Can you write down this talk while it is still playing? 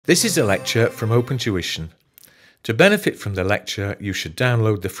This is a lecture from Open Tuition. To benefit from the lecture, you should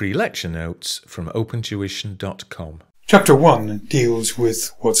download the free lecture notes from opentuition.com. Chapter 1 deals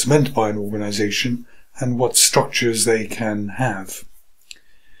with what's meant by an organisation and what structures they can have.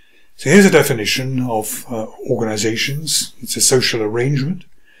 So here's a definition of organisations. It's a social arrangement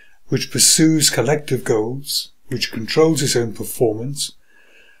which pursues collective goals, which controls its own performance,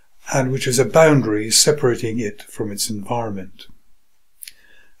 and which has a boundary separating it from its environment.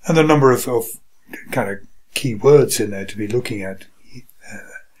 And a number of kind of key words in there to be looking at.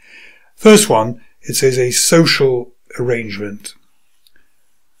 First one, it says a social arrangement.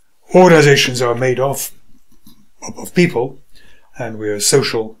 Organisations are made of people, and we are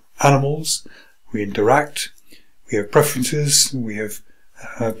social animals. We interact, we have preferences, we have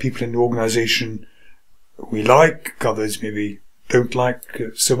people in the organisation we like, others maybe don't like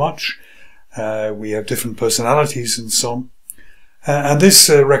so much. We have different personalities and so on. And this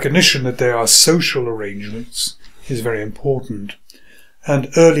recognition that there are social arrangements is very important. And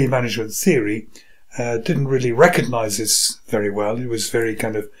early management theory didn't really recognize this very well. It was very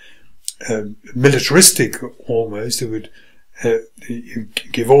kind of militaristic almost. It would you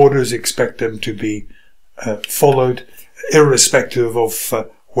give orders, expect them to be followed, irrespective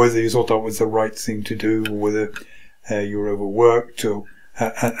of whether you thought that was the right thing to do, or whether you were overworked, or,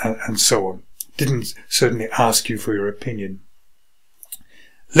 and so on. Didn't certainly ask you for your opinion.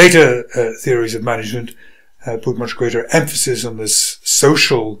 Later theories of management put much greater emphasis on this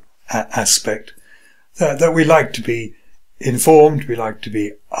social aspect, that we like to be informed, we like to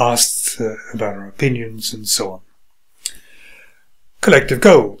be asked about our opinions, and so on. Collective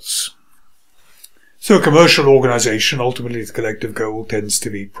goals. So a commercial organisation, ultimately the collective goal tends to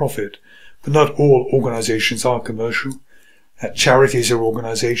be profit, but not all organisations are commercial. Charities are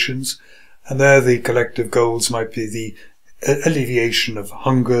organisations, and there the collective goals might be the alleviation of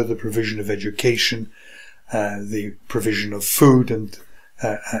hunger, the provision of education, the provision of food, and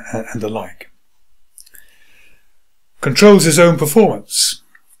the like. Controls his own performance.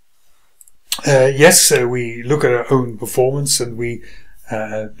 Yes, we look at our own performance, and we,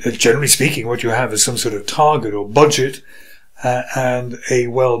 generally speaking, what you have is some sort of target or budget, and a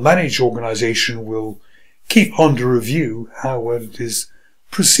well-managed organisation will keep under review how it is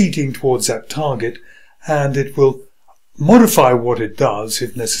proceeding towards that target, and it will modify what it does,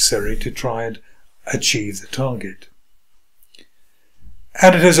 if necessary, to try and achieve the target.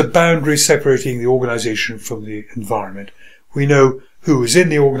 And it has a boundary separating the organisation from the environment. We know who is in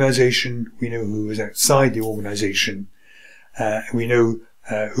the organisation, we know who is outside the organisation, we know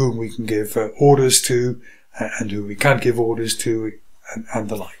whom we can give orders to, and who we can't give orders to, and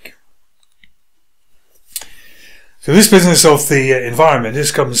the like. So this business of the environment,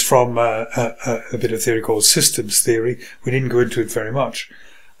 this comes from a bit of theory called systems theory. We didn't go into it very much.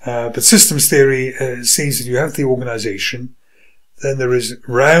 But systems theory sees that you have the organisation, then there is,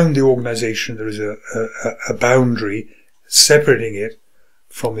 around the organisation, there is a boundary separating it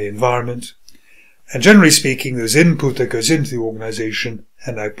from the environment. And generally speaking, there's input that goes into the organisation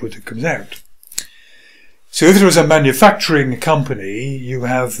and output that comes out. So if there was a manufacturing company, you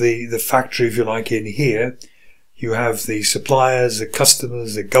have the factory, if you like, in here. You have the suppliers, the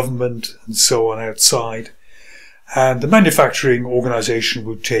customers, the government, and so on outside. And the manufacturing organisation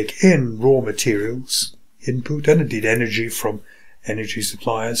would take in raw materials, input, and indeed energy from energy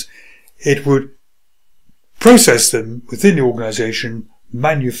suppliers. It would process them within the organisation,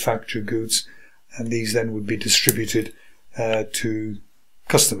 manufacture goods, and these then would be distributed to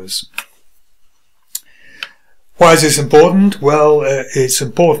customers. Why is this important? Well, it's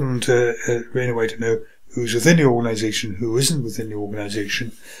important in a way to know who's within the organisation, who isn't within the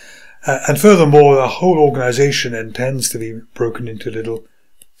organisation. And furthermore, the whole organisation then tends to be broken into little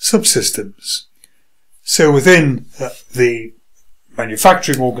subsystems. So within the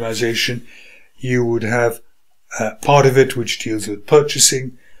manufacturing organisation, you would have part of it which deals with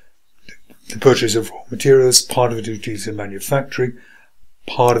purchasing, the purchase of raw materials, part of it which deals with manufacturing,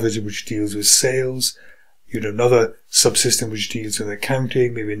 part of it which deals with sales. You'd have another subsystem which deals with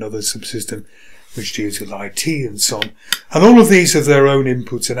accounting, maybe another subsystem which deals with IT and so on. And all of these have their own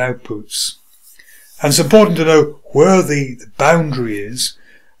inputs and outputs. And it's important to know where the boundary is,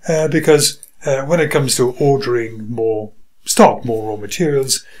 because when it comes to ordering more stock, more raw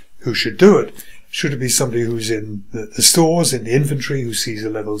materials, who should do it? Should it be somebody who's in the stores, in the inventory, who sees the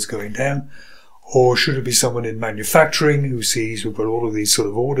levels going down? Or should it be someone in manufacturing who sees we've got all of these sort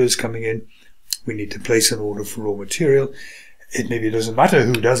of orders coming in, we need to place an order for raw material? It maybe doesn't matter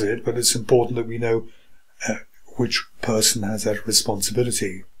who does it, but it's important that we know which person has that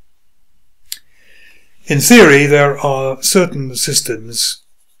responsibility. In theory, there are certain systems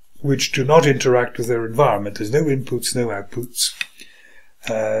which do not interact with their environment. There's no inputs, no outputs.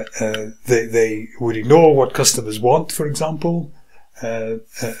 They would ignore what customers want, for example. And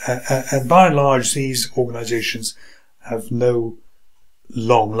by and large, these organizations have no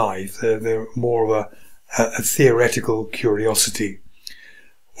long life. They're more of a theoretical curiosity.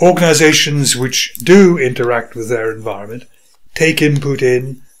 Organizations which do interact with their environment, take input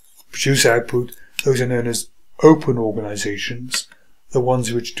in, produce output, those are known as open organizations. The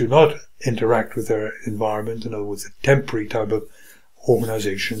ones which do not interact with their environment, in other words, a temporary type of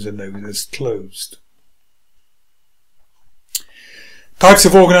organizations, are known as closed. Types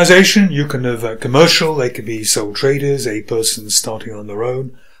of organization: you can have commercial, they could be sole traders, a person starting on their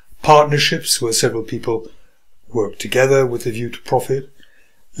own. Partnerships, where several people work together with a view to profit.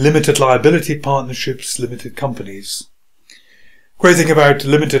 Limited liability partnerships, limited companies. Great thing about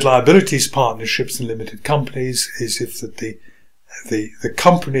limited liabilities partnerships and limited companies is if the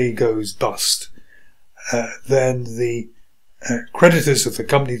company goes bust, then the creditors of the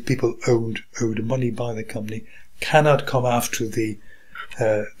company, people owed money by the company, cannot come after the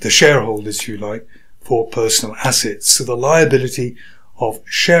shareholders, if you like, for personal assets. So the liability of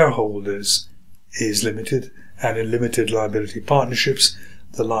shareholders is limited, and in limited liability partnerships,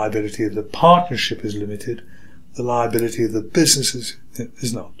 the liability of the partnership is limited. The liability of the business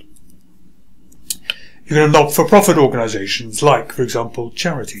is not. You can have not-for-profit organizations like, for example,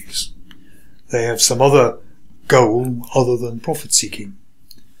 charities. They have some other goal other than profit-seeking.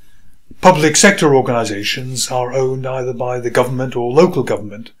 Public sector organizations are owned either by the government or local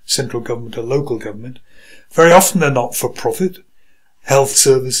government, central government or local government. Very often they're not for profit. Health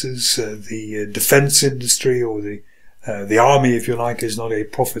services, the defense industry, or the army, if you like, is not a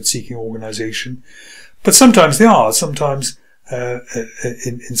profit-seeking organization. But sometimes they are. Sometimes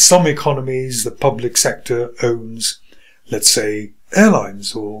in some economies the public sector owns, let's say,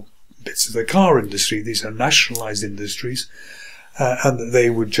 airlines or bits of the car industry. These are nationalized industries, and they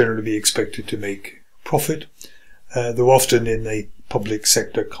would generally be expected to make profit, though often in a public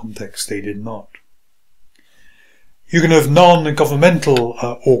sector context they did not. You can have non-governmental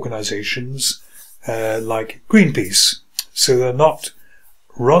organizations like Greenpeace. So they're not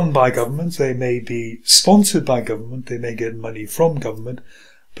run by government. They may be sponsored by government. They may get money from government,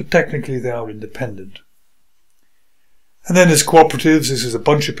 but technically they are independent. And then there's cooperatives. This is a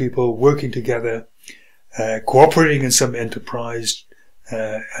bunch of people working together, cooperating in some enterprise,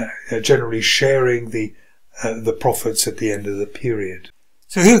 generally sharing the profits at the end of the period.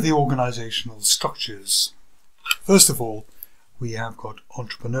 So here are the organizational structures. First of all, we have got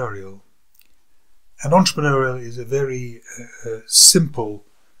entrepreneurial. And entrepreneurial is a very simple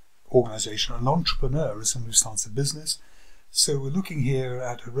organization. An entrepreneur is someone who starts a business. So we're looking here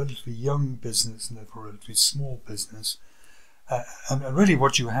at a relatively young business and therefore a relatively small business. And really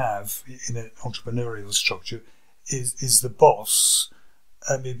what you have in an entrepreneurial structure is the boss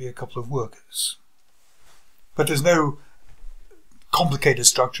and maybe a couple of workers. But there's no complicated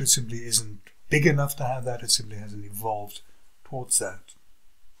structure. It simply isn't big enough to have that. It simply hasn't evolved towards that.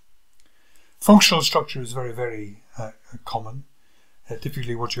 Functional structure is very, very common.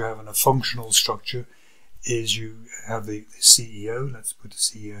 Typically what you have in a functional structure is you have the CEO, let's put the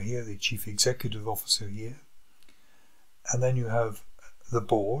CEO here, the Chief Executive Officer here, and then you have the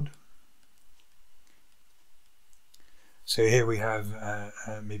board. So here we have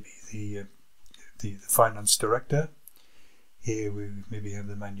maybe the finance director. Here we maybe have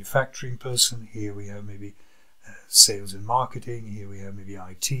the manufacturing person. Here we have maybe sales and marketing. Here we have maybe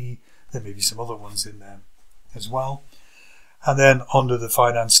IT. There may be some other ones in there as well. And then under the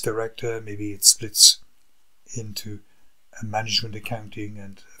finance director, maybe it splits into management accounting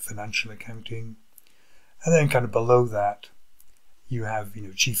and financial accounting. And then kind of below that, you have,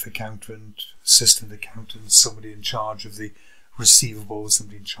 chief accountant, assistant accountant, somebody in charge of the receivables,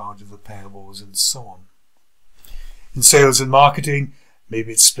 somebody in charge of the payables, and so on. In sales and marketing,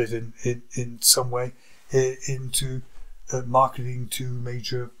 maybe it's split in some way into marketing to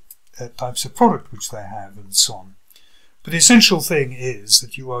major types of product which they have, and so on. But the essential thing is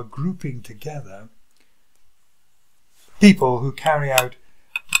that you are grouping together people who carry out,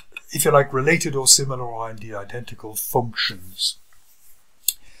 if you like, related or similar or indeed identical functions.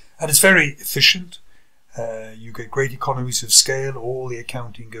 And it's very efficient. You get great economies of scale. All the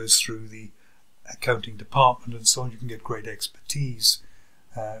accounting goes through the accounting department and so on. You can get great expertise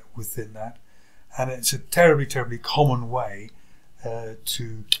within that. And it's a terribly, terribly common way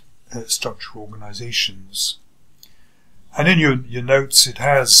to structure organizations. And in your notes, it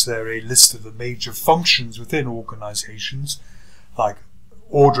has there a list of the major functions within organizations, like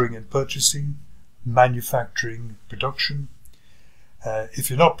ordering and purchasing, manufacturing, production. If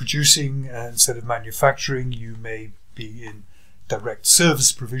you're not producing instead of manufacturing, you may be in direct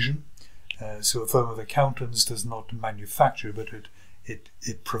service provision. So a firm of accountants does not manufacture, but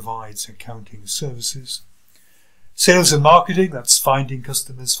it provides accounting services. Sales and marketing, that's finding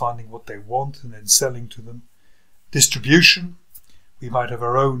customers, finding what they want and then selling to them. Distribution, we might have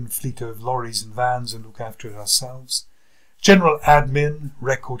our own fleet of lorries and vans and look after it ourselves. General admin,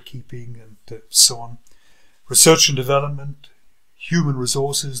 record keeping and so on. Research and development, human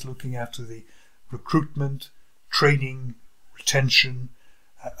resources, looking after the recruitment, training, retention,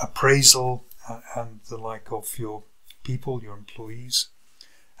 appraisal and the like of your people, your employees.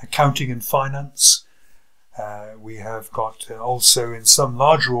 Accounting and finance. We have got also in some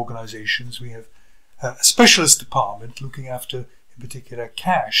larger organizations, we have a specialist department looking after in particular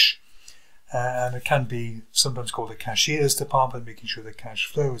cash, and it can be sometimes called a cashier's department, making sure the cash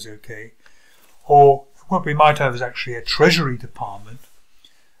flow is okay. Or what we might have is actually a treasury department,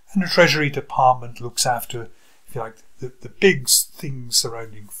 and the treasury department looks after, if you like, the big things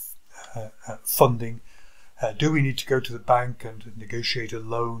surrounding funding. Do we need to go to the bank and negotiate a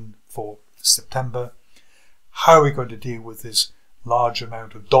loan for September? How are we going to deal with this large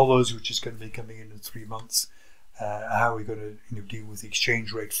amount of dollars which is going to be coming in 3 months? How are we going to deal with the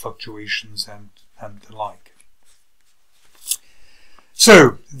exchange rate fluctuations and the like?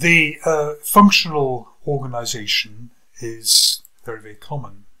 So the functional organization is very, very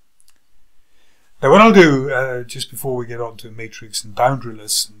common. Now what I'll do just before we get on to matrix and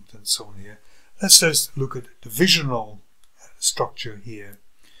boundaryless and so on here, let's just look at divisional structure here.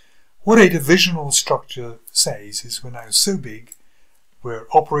 What a divisional structure says is we're now so big, we're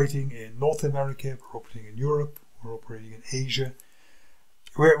operating in North America, we're operating in Europe, we're operating in Asia.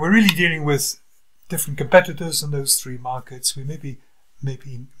 We're really dealing with different competitors in those three markets. We may be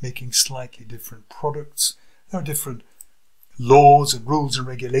making slightly different products. There are different laws and rules and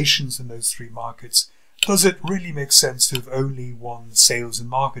regulations in those three markets. Does it really make sense to have only one sales and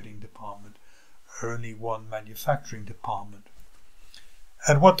marketing department or only one manufacturing department?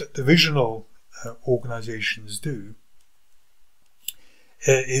 And what divisional organizations do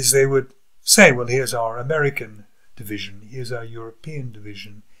is they would say, well, here's our American division, here's our European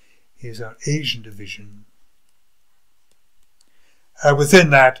division, here's our Asian division.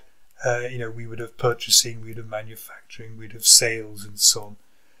 Within that, we would have purchasing, we'd have manufacturing, we'd have sales and so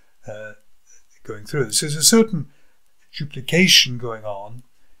on going through this. So there's a certain duplication going on.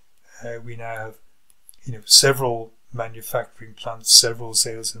 We now have, several manufacturing plants, several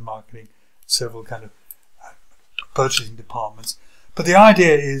sales and marketing, several kind of purchasing departments. But the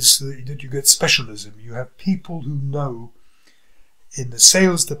idea is that you get specialism. You have people who know in the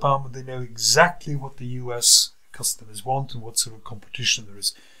sales department, they know exactly what the US customers want and what sort of competition there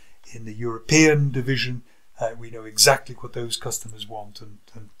is. In the European division, we know exactly what those customers want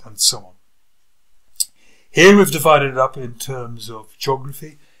and so on. Here we've divided it up in terms of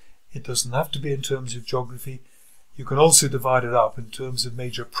geography. It doesn't have to be in terms of geography. You can also divide it up in terms of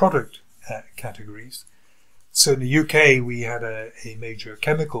major product categories. So in the UK we had a major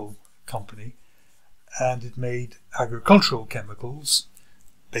chemical company, and it made agricultural chemicals,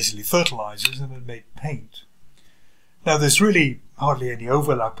 basically fertilizers, and it made paint. Now there's really hardly any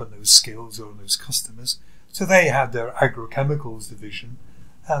overlap on those skills or on those customers, so they had their agrochemicals division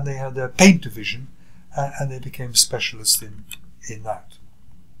and they had their paint division, and they became specialists in that.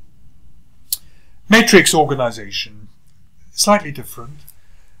 Matrix organization, slightly different.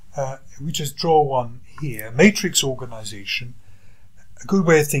 We just draw one here. Matrix organization, a good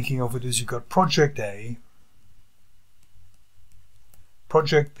way of thinking of it is you've got project A,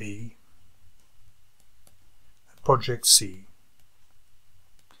 project B, and project C.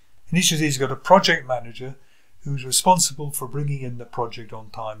 In each of these you've got a project manager who's responsible for bringing in the project on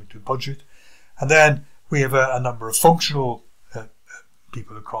time into budget, and then we have a number of functional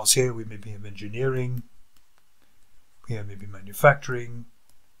people across here. We maybe have engineering, we have maybe manufacturing,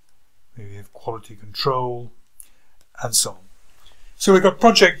 maybe have quality control, and so on. So we've got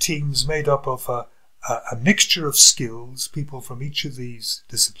project teams made up of a mixture of skills, people from each of these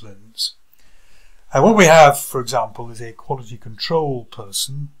disciplines. And what we have, for example, is a quality control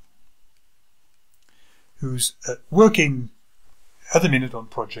person who's working at the minute on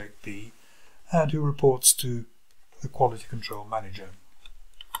project B and who reports to the quality control manager.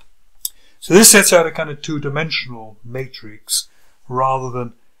 So this sets out a kind of two-dimensional matrix rather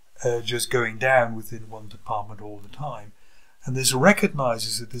than just going down within one department all the time. And this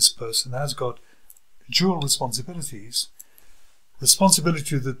recognises that this person has got dual responsibilities. Responsibility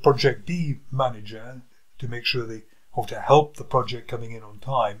to the project B manager to make sure or to help the project coming in on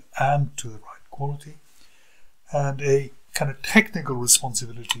time and to the right quality. And a kind of technical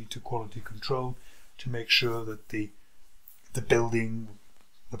responsibility to quality control to make sure that the building,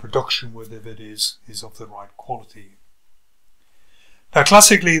 the production, whatever it is of the right quality. Now,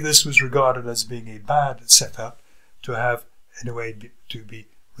 classically, this was regarded as being a bad setup to have, in a way, to be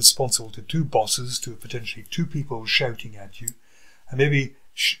responsible to two bosses, to potentially two people shouting at you, and maybe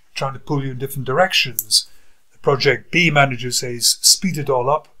trying to pull you in different directions. The project B manager says, speed it all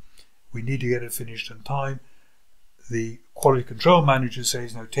up, we need to get it finished in time. The quality control manager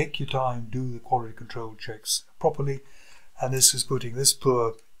says, no, take your time, do the quality control checks properly. And this is putting this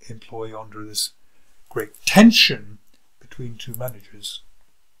poor employee under this great tension between two managers.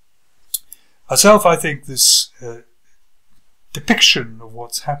 Myself, I think this depiction of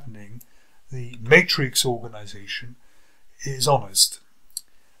what's happening, the matrix organization, is honest.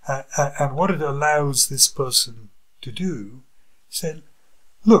 And what it allows this person to do is say,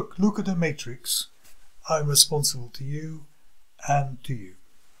 look at the matrix. I'm responsible to you and to you.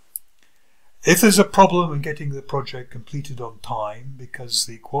 If there's a problem in getting the project completed on time because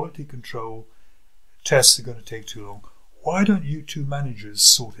the quality control tests are going to take too long, why don't you two managers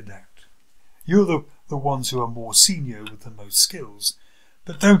sort it out? You're the ones who are more senior with the most skills,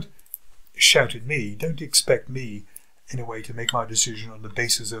 but don't shout at me. Don't expect me, in a way, to make my decision on the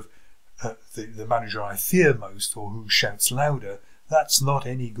basis of the manager I fear most or who shouts louder. That's not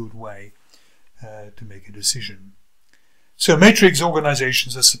any good way to make a decision. So matrix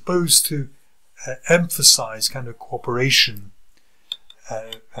organizations are supposed to emphasize kind of cooperation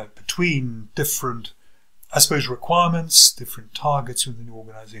between different, I suppose, requirements, different targets within the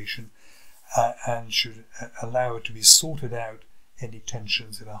organization, and should allow it to be sorted out any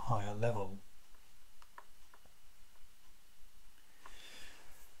tensions at a higher level.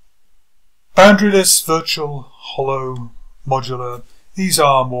 Boundaryless, virtual, hollow, modular, these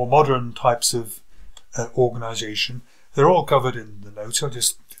are more modern types of organization. They're all covered in the notes. I'll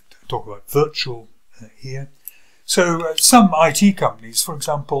just talk about virtual here. So some IT companies, for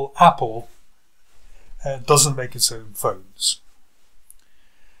example, Apple, doesn't make its own phones.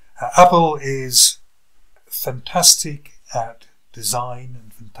 Apple is fantastic at design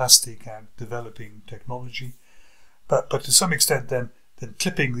and fantastic at developing technology, but to some extent then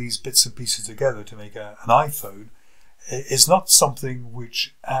clipping these bits and pieces together to make an iPhone is not something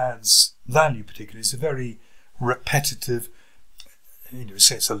which adds value particularly. It's a very repetitive,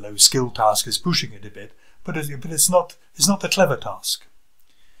 say it's a low skill task, is pushing it a bit, but it's not the clever task.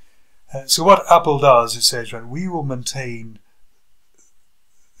 So what Apple does is says, right, we will maintain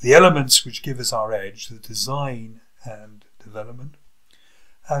the elements which give us our edge, the design and development,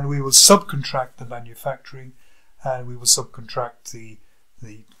 and we will subcontract the manufacturing, and we will subcontract the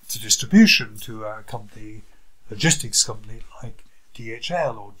distribution to a company, logistics company like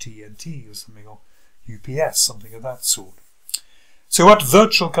DHL or TNT or something, or UPS, something of that sort. So what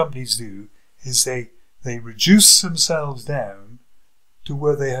virtual companies do is they reduce themselves down to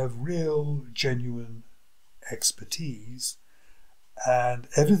where they have real, genuine expertise, and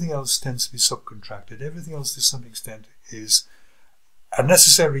everything else tends to be subcontracted. Everything else, to some extent, is a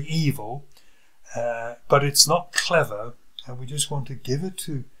necessary evil, but it's not clever, and we just want to give it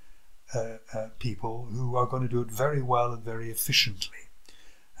to people who are going to do it very well and very efficiently.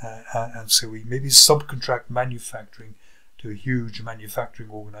 And so we maybe subcontract manufacturing to a huge manufacturing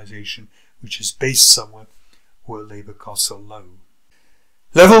organization which is based somewhere where labor costs are low.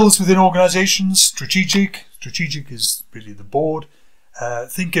 Levels within organizations: strategic. Strategic is really the board.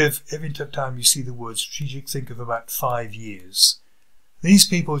 Think of, every time you see the word strategic, think of about 5 years. These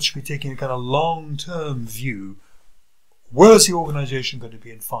people should be taking a kind of long-term view. Where's the organization going to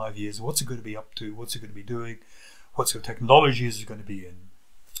be in 5 years? What's it going to be up to? What's it going to be doing? What sort of technology is it going to be in?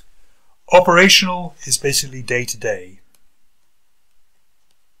 Operational is basically day-to-day.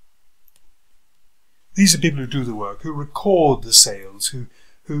 These are people who do the work, who record the sales, who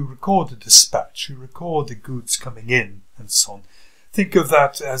record the dispatch, who record the goods coming in, and so on. Think of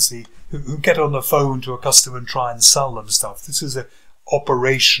that as who get on the phone to a customer and try and sell them stuff. This is an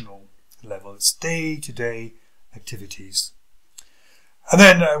operational level. It's day-to-day activities. And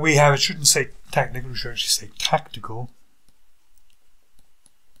then we have, I shouldn't say technical, we should actually say tactical.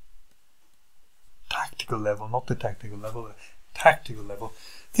 Tactical level, not the technical level, the tactical level.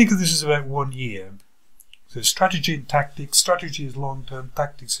 Think of this as about 1 year. So strategy and tactics. Strategy is long-term,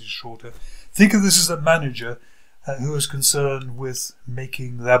 tactics is shorter. Think of this as a manager who is concerned with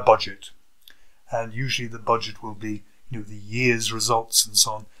making their budget. And usually the budget will be the year's results and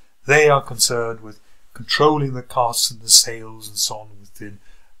so on. They are concerned with controlling the costs and the sales and so on within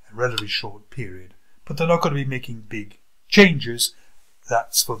a relatively short period. But they're not going to be making big changes.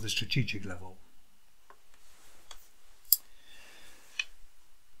 That's for the strategic level.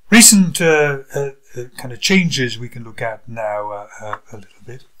 Recent kind of changes we can look at now a little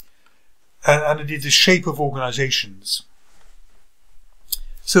bit, and indeed the shape of organisations.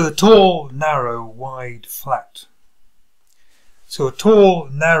 So the tall, narrow, wide, flat. So a tall,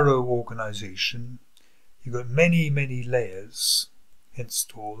 narrow organisation, you've got many, many layers, hence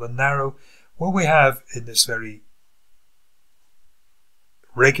tall and narrow. What we have in this very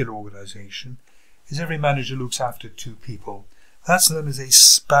regular organisation is every manager looks after two people. That's known as a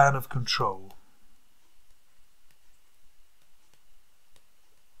span of control.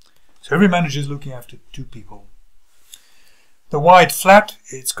 So every manager is looking after two people. The wide flat,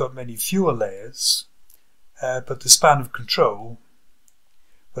 it's got many fewer layers, but the span of control,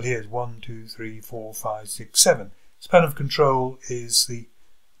 well, here's 1, 2, 3, 4, 5, 6, 7. Span of control is the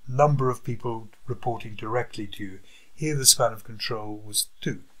number of people reporting directly to you. Here the span of control was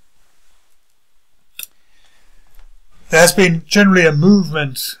 2. There has been generally a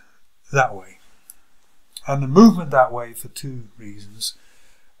movement that way. And the movement that way for two reasons.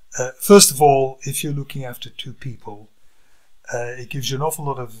 First of all, if you're looking after two people, it gives you an awful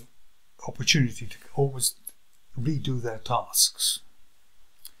lot of opportunity to always redo their tasks.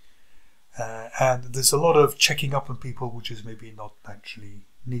 And there's a lot of checking up on people which is maybe not actually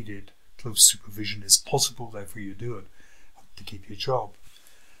needed. Close supervision is possible, therefore you do it to keep your job.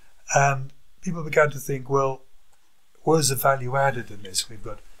 And people began to think, well, where's the value added in this? We've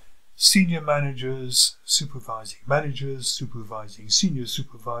got senior managers, supervising senior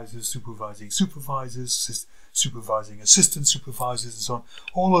supervisors, supervising supervisors, supervising assistant supervisors and so on.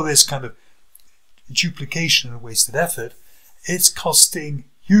 All of this kind of duplication and wasted effort, it's costing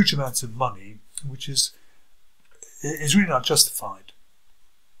huge amounts of money, which is really not justified.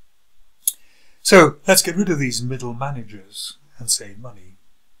 So let's get rid of these middle managers and save money.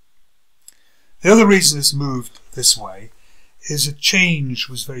 The other reason it's moved this way is that change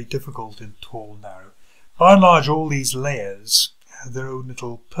was very difficult in tall, narrow. By and large, all these layers have their own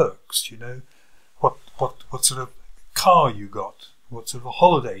little perks, you know. What sort of car you got, what sort of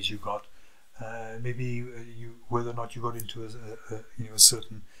holidays you got, maybe whether or not you got into a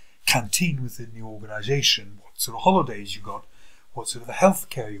certain canteen within the organisation, what sort of holidays you got, what sort of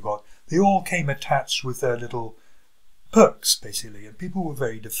healthcare you got. They all came attached with their little perks, basically, and people were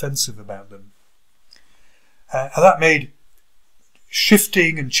very defensive about them. And that made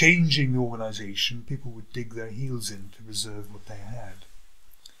shifting and changing the organisation, people would dig their heels in to preserve what they had.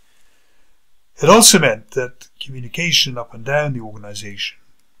 It also meant that communication up and down the organisation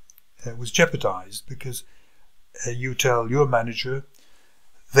was jeopardised, because you tell your manager,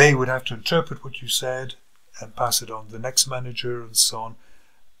 they would have to interpret what you said and pass it on to the next manager and so on.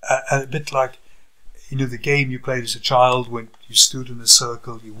 A bit like, you know, the game you played as a child when you stood in a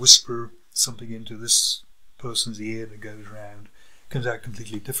circle, you whisper something into this person's ear that goes round, comes out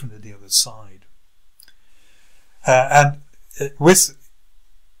completely different at the other side. And with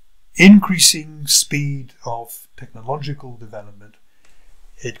increasing speed of technological development,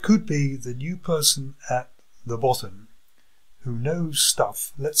 it could be the new person at the bottom who knows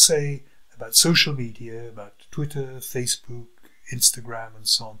stuff, let's say about social media, about Twitter, Facebook, Instagram and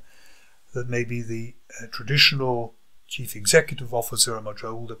so on, that maybe the traditional chief executive officer, a much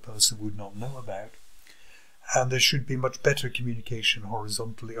older person, would not know about. And there should be much better communication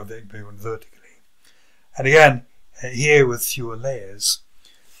horizontally or vertically. And again, here with fewer layers,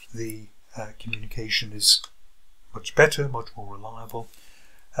 the communication is much better, much more reliable,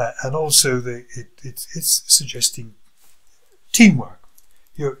 and also it's suggesting teamwork.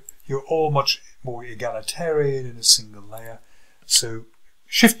 You're all much more egalitarian in a single layer. So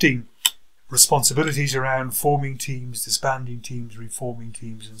shifting responsibilities around, forming teams, disbanding teams, reforming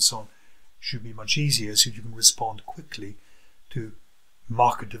teams, and so on, should be much easier, so you can respond quickly to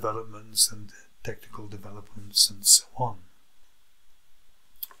market developments and technical developments and so on.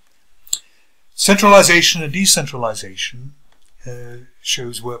 Centralization and decentralization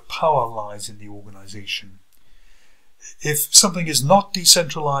shows where power lies in the organization. If something is not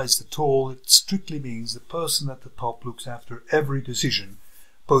decentralized at all, it strictly means the person at the top looks after every decision,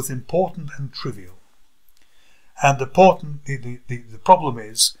 both important and trivial. And the problem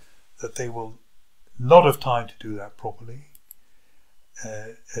is that they will not have time to do that properly.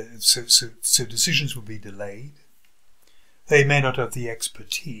 So decisions will be delayed. They may not have the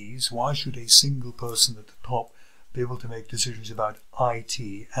expertise. Why should a single person at the top be able to make decisions about IT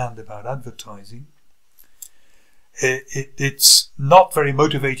and about advertising? It's not very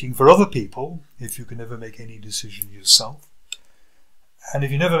motivating for other people if you can never make any decision yourself. And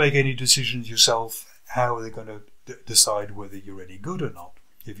if you never make any decisions yourself, how are they going to decide whether you're any good or not,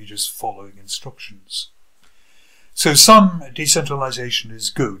 if you're just following instructions? So some decentralization is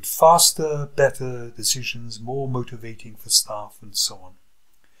good. Faster, better decisions, more motivating for staff, and so on.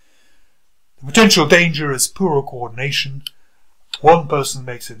 The potential danger is poorer coordination. One person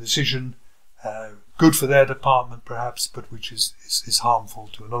makes a decision, good for their department perhaps, but which is harmful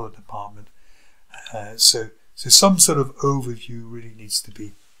to another department. So some sort of overview really needs to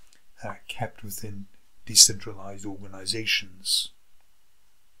be kept within decentralized organizations.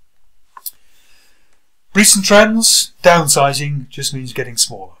 Recent trends, downsizing just means getting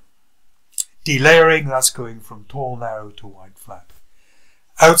smaller. Delayering, that's going from tall, narrow to wide, flat.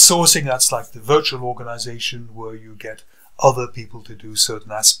 Outsourcing, that's like the virtual organization where you get other people to do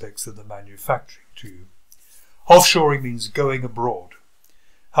certain aspects of the manufacturing to you. Offshoring means going abroad.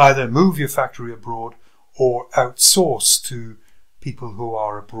 Either move your factory abroad or outsource to people who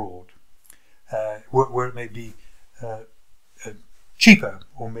are abroad, where it may be cheaper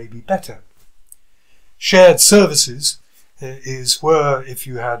or maybe better. Shared services is where if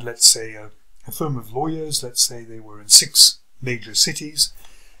you had, let's say, a firm of lawyers, let's say they were in 6 major cities,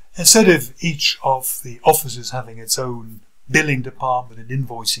 instead of each of the offices having its own billing department and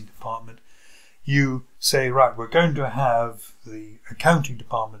invoicing department, you say, right, we're going to have the accounting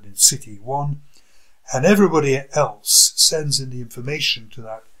department in city 1, and everybody else sends in the information to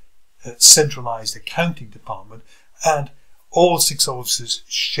that centralized accounting department, and all 6 offices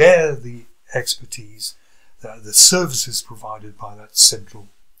share the expertise, the services provided by that central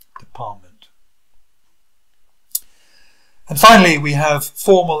department. And finally, we have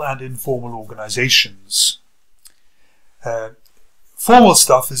formal and informal organizations. Formal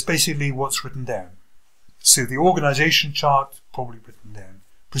stuff is basically what's written down. So the organization chart, probably written down.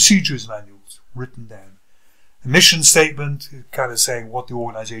 Procedures manuals, written down. A mission statement, kind of saying what the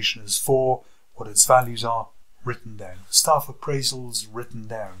organization is for, what its values are, written down. Staff appraisals, written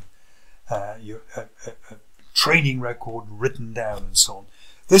down. Your training record, written down, and so on.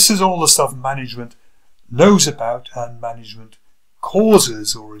 This is all the stuff management knows about and management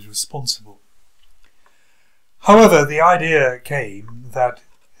causes or is responsible. However, the idea came that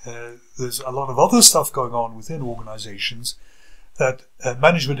there's a lot of other stuff going on within organizations that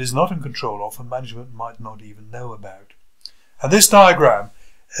management is not in control of and management might not even know about. And this diagram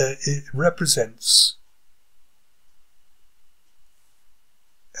it represents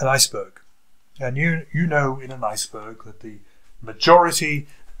an iceberg. And you know in an iceberg that the majority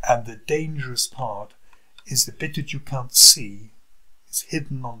and the dangerous part is the bit that you can't see. It's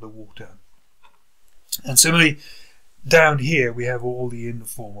hidden underwater. And similarly, down here we have all the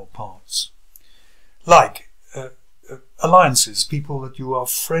informal parts. Like alliances, people that you are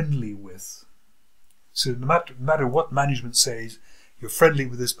friendly with. So no matter what management says, you're friendly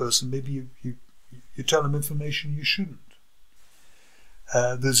with this person, maybe you tell them information you shouldn't.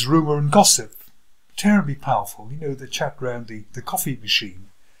 There's rumour and gossip. Terribly powerful, you know, the chat round the coffee machine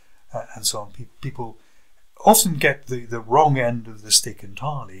and so on. People often get the wrong end of the stick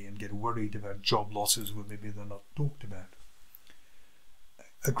entirely and get worried about job losses where maybe they're not talked about.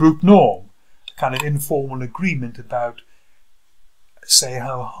 A group norm, a kind of informal agreement about, say,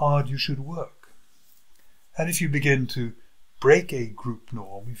 how hard you should work. And if you begin to break a group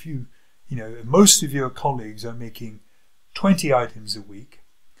norm, if you know, most of your colleagues are making 20 items a week,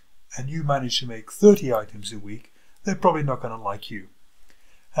 and you manage to make 30 items a week, they're probably not going to like you.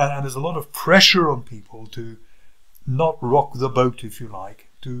 And there's a lot of pressure on people to not rock the boat, if you like,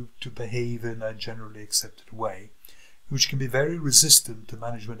 to behave in a generally accepted way, which can be very resistant to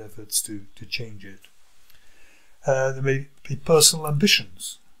management efforts to change it. There may be personal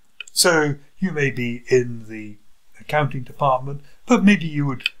ambitions. So you may be in the accounting department, but maybe you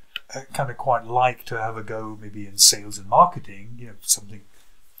would kind of quite like to have a go maybe in sales and marketing, you know, something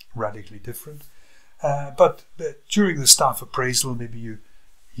radically different. But during the staff appraisal, maybe you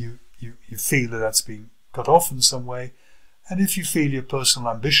feel that that's being cut off in some way. And if you feel your personal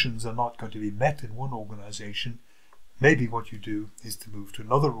ambitions are not going to be met in one organization, maybe what you do is to move to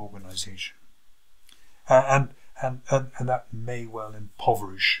another organization. And that may well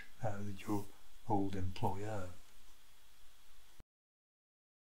impoverish your old employer.